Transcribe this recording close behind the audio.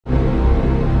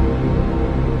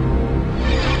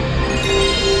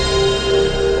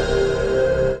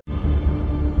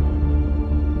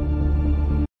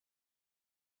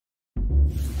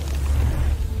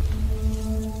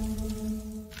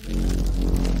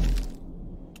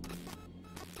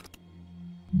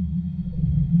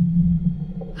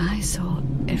saw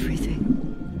everything.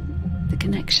 The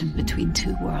connection between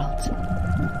two worlds.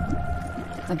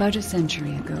 About a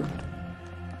century ago,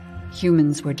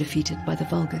 humans were defeated by the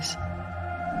Vulgus.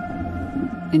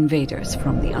 Invaders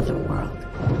from the other world.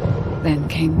 Then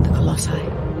came the Colossi,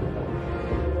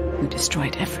 who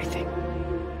destroyed everything.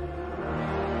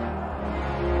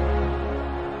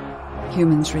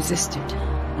 Humans resisted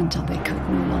until they could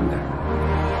no longer.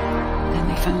 Then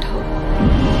they found hope.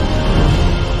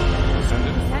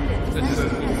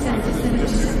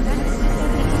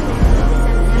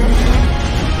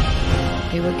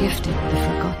 They were gifted the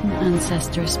forgotten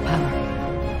ancestors'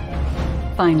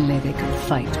 power. Finally, they could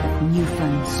fight with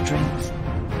newfound strength.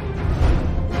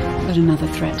 But another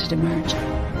threat had emerged.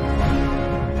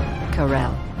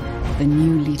 Karel, the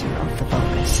new leader of the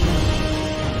Vulgus.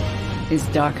 His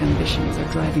dark ambitions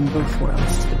are driving both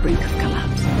worlds to the brink of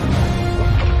collapse.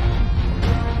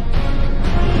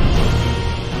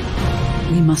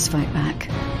 We must fight back.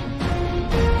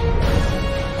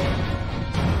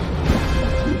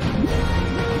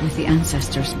 With the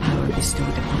ancestors' power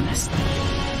bestowed upon us.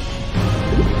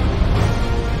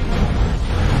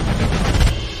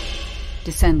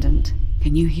 Descendant,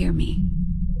 can you hear me?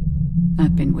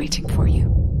 I've been waiting for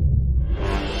you.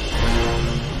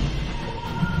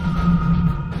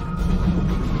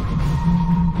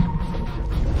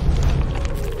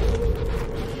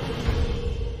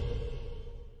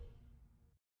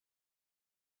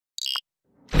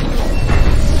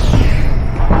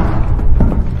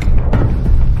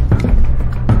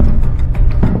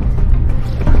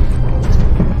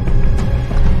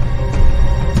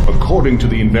 According to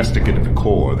the investigative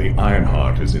core, the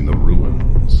Ironheart is in the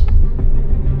ruins.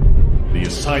 The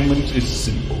assignment is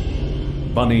simple.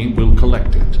 Bunny will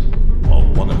collect it, while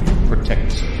one of you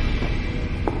protects her.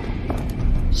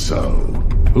 So,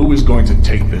 who is going to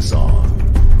take this on?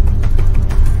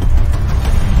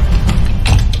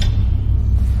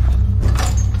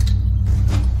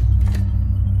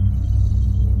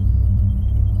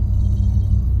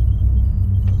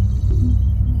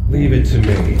 Leave it to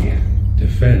me.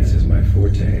 Defense is my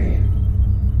forte.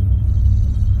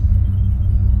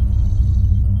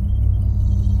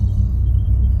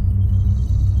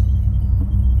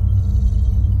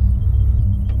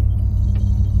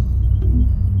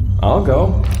 I'll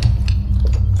go.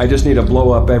 I just need to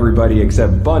blow up everybody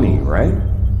except Bunny, right?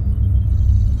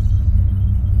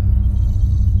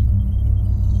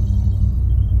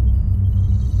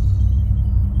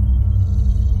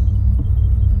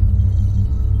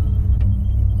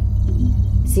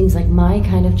 Seems like my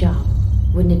kind of job.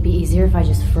 Wouldn't it be easier if I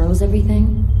just froze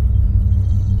everything?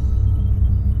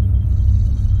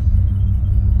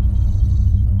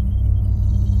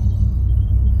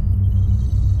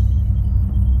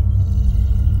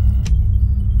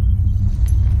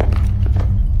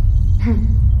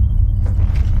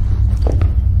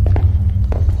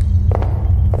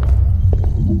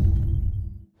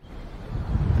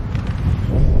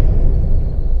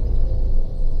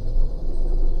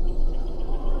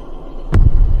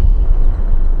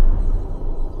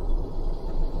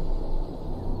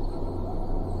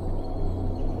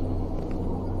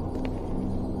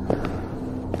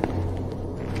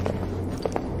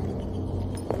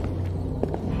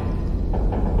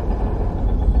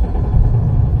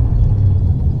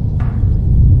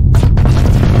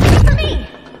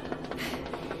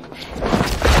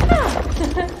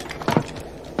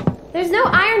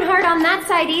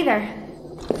 Either.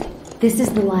 This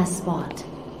is the last spot.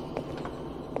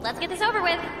 Let's get this over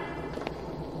with.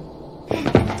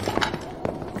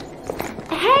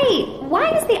 Hey,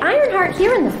 why is the Ironheart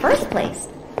here in the first place?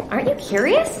 Aren't you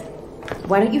curious?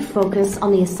 Why don't you focus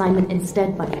on the assignment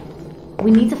instead, Bunny?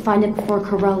 We need to find it before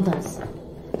Karel does.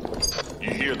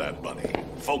 You hear that, Bunny?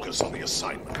 Focus on the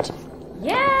assignment.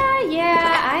 Yeah,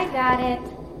 I got it.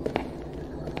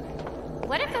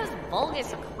 What if those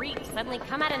Vulgus creeps suddenly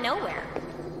come out of nowhere?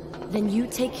 Then you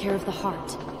take care of the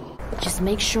heart. Just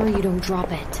make sure you don't drop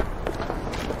it.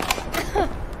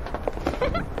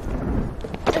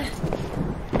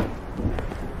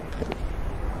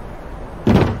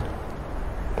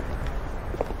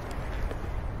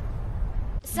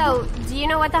 So, do you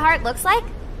know what the heart looks like?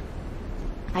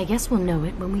 I guess we'll know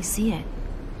it when we see it.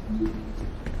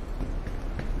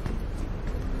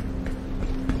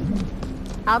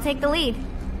 I'll take the lead.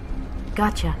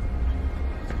 Gotcha.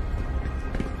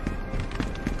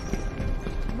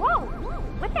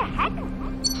 What the heck?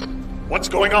 What's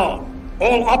going on?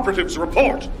 All operatives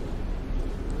report!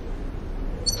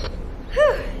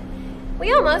 Whew.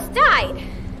 We almost died.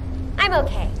 I'm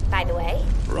okay, by the way.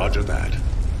 Roger that.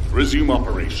 Resume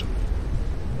operation.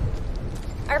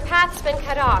 Our path's been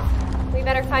cut off. We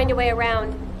better find a way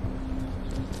around.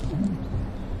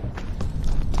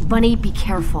 Bunny, be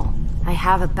careful. I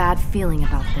have a bad feeling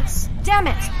about this. Damn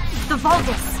it! The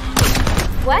Vulgus!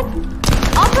 What?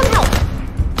 I'll come help!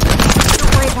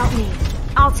 Don't worry about me.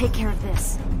 I'll take care of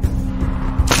this.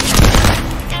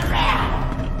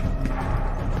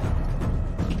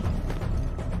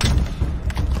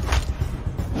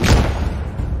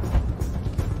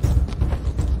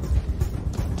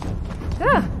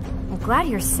 I'm glad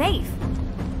you're safe.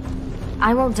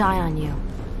 I won't die on you.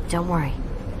 Don't worry.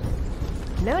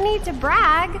 No need to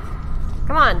brag.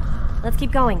 Come on, let's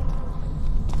keep going.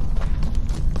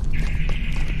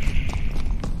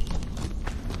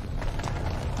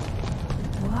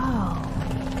 Whoa.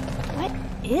 What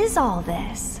is all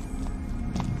this?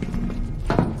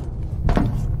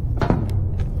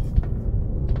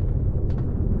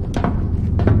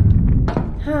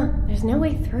 Huh, there's no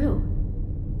way through.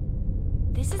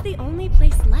 This is the only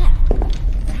place left.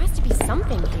 There has to be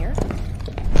something here.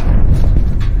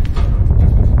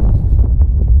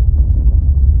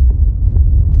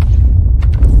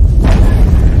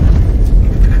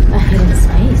 A hidden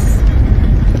space.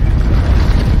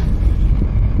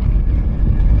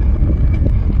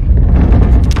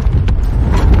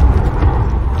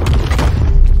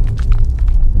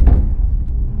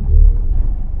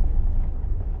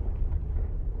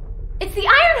 It's the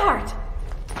Ironheart!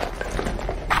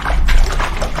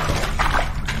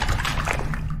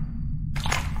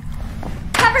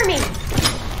 Cover me!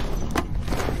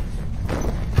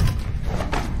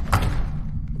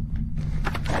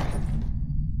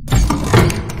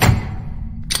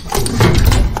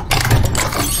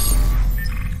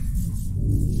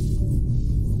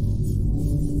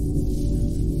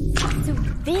 So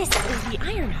this is the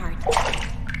Ironheart.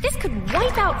 This could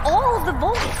wipe out all of the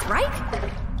Vulgus, right?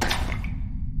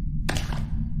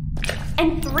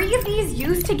 And 3 of these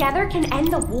used together can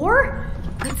end the war?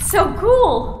 That's so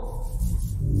cool!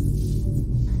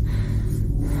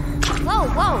 Whoa,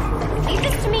 whoa! Leave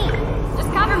this to me!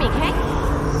 Just cover me, okay?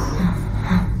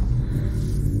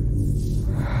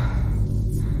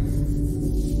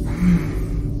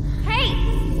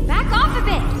 Hey! Back off a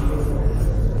bit!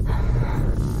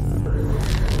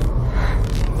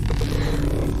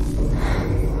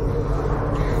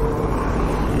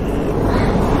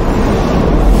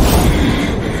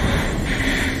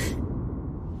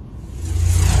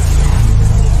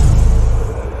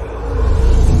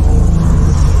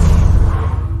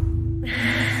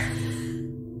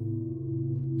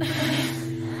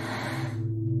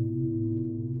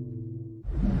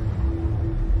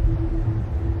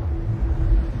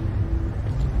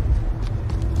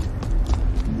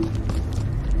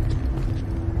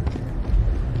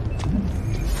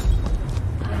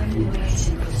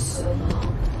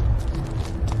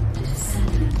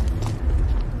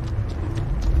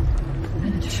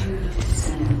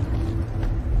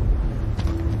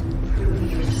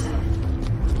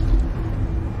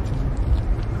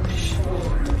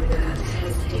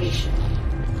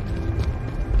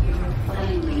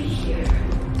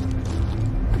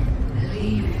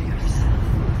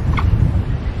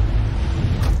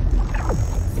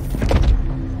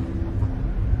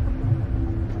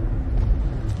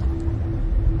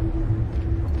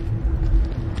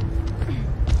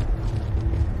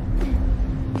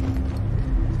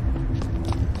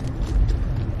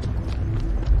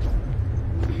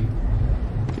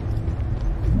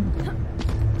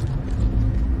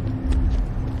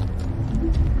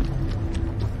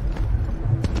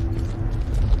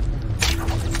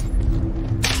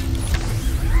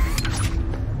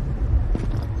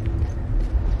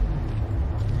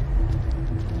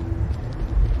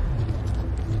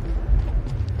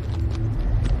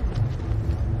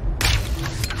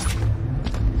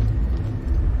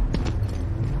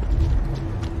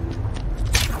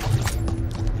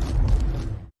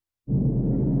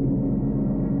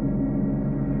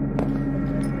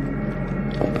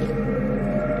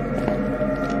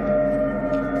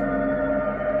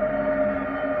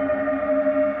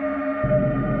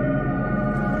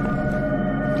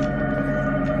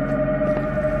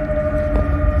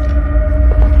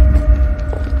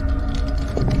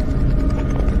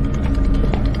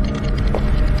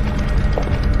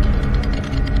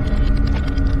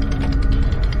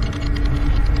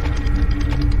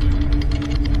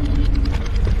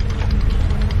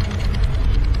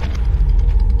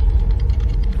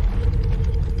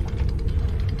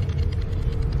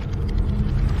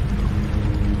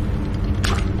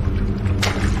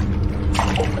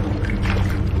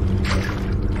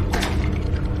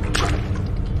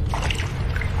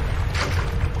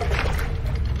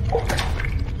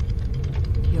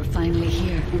 Finally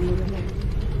here.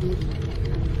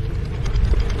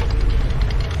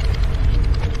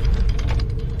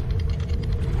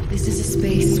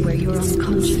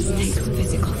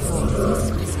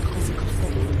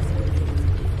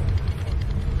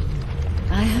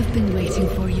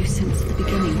 you since the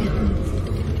beginning.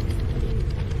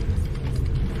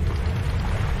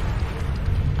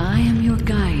 I am your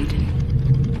guide.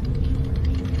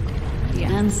 The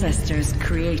ancestors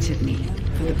created me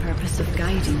for the purpose of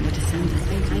guiding the descendants.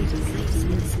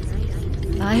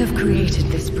 I have created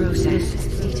this process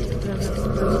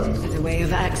as a way of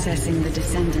accessing the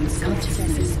descendants'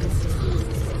 consciousness.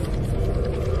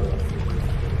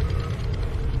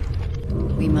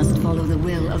 We must follow the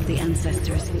will of the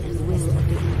ancestors.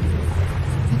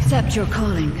 Accept your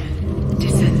calling,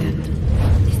 descendant.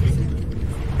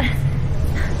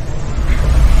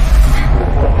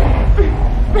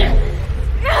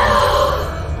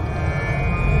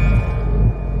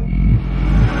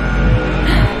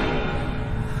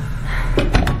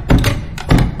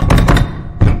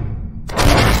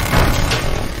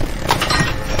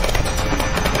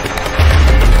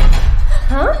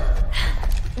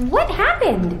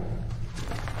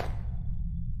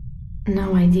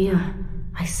 No idea.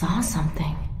 I saw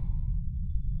something.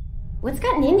 What's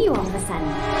gotten into you all of a sudden?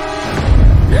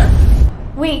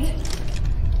 Wait!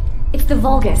 It's the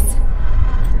Vulgus.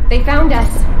 They found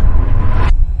us.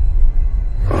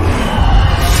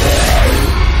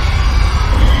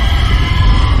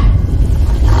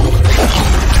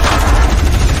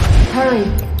 Hurry.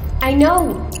 I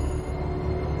know!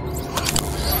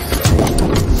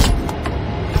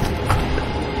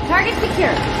 Target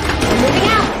secure. We're moving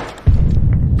out.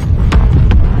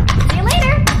 See you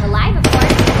later. Alive, of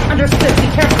course. Understood. Be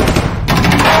careful.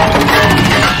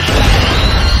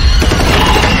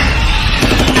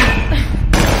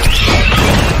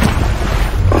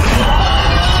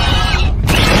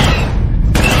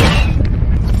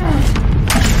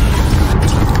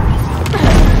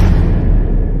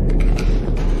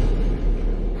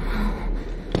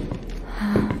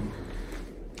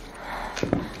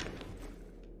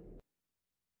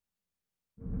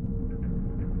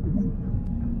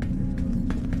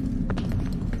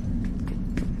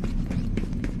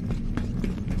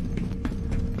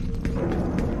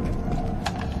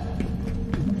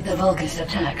 The Vulgus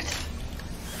attacked.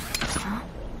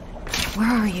 Where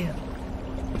are you?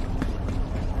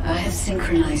 I have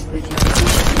synchronized with your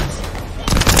consciousness.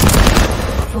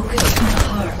 Focus on the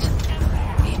heart.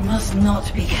 It must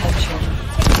not be captured.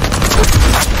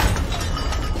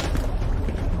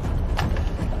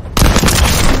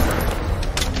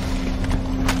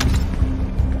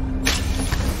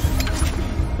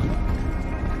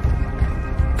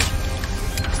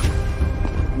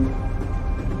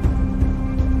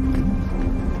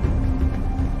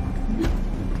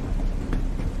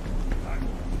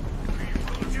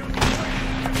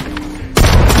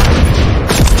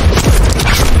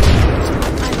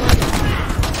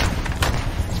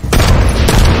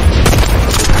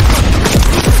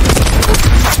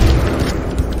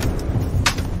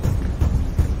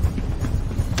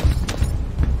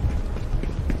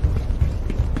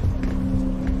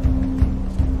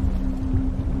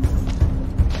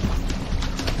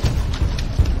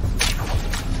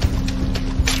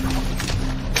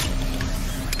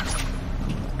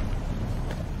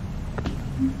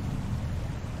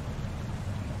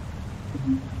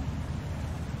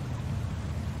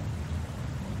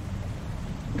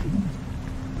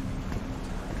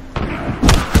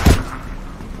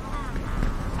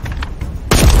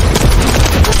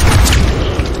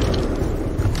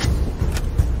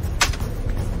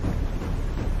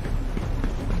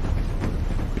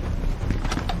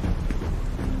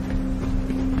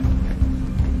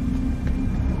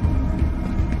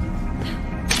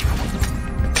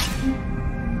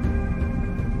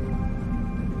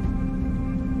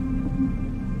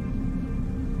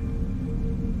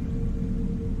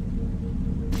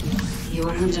 You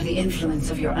are under the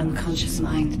influence of your unconscious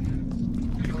mind.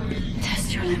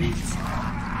 Test your limits.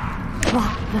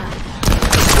 What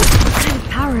kind of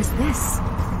power is this?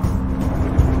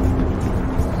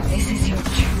 This is your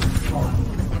true form.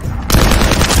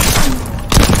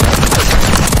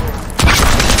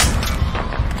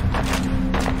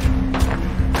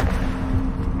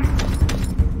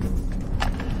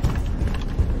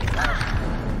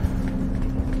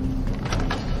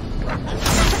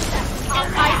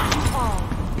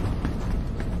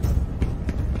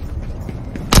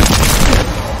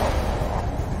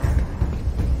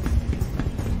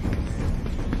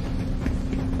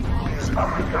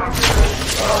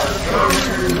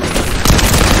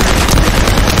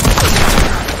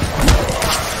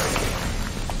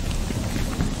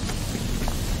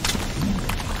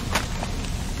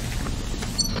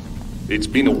 It's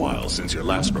been a while since your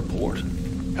last report.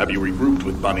 Have you regrouped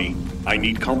with Bunny? I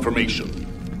need confirmation.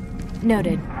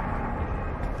 Noted.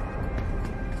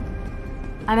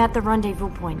 I'm at the rendezvous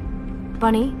point.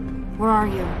 Bunny, where are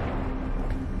you?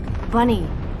 Bunny,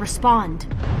 respond.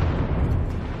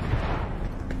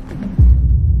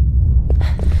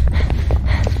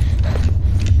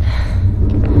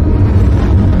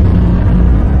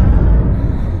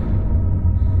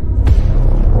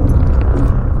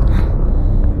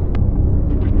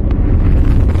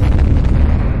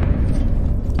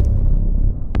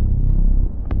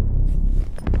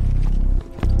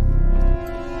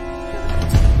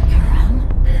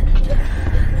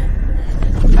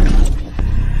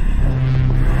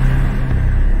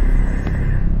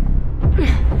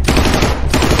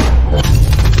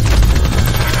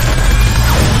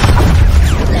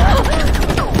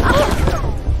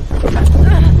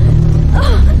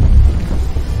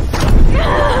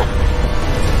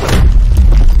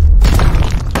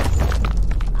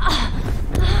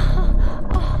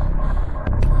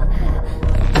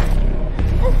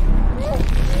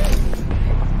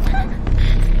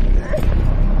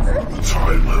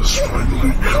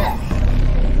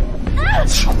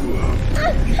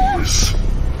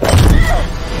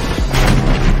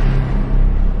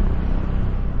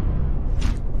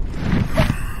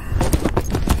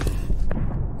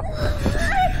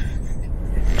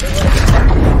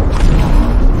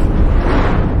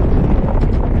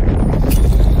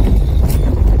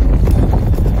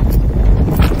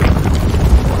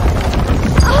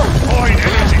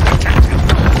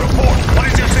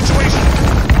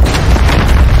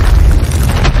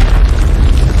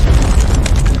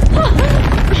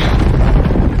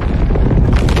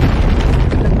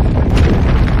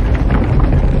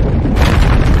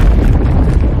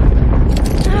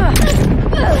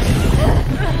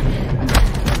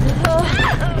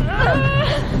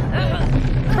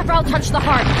 Touch the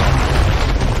heart.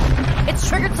 It's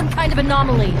triggered some kind of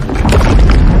anomaly.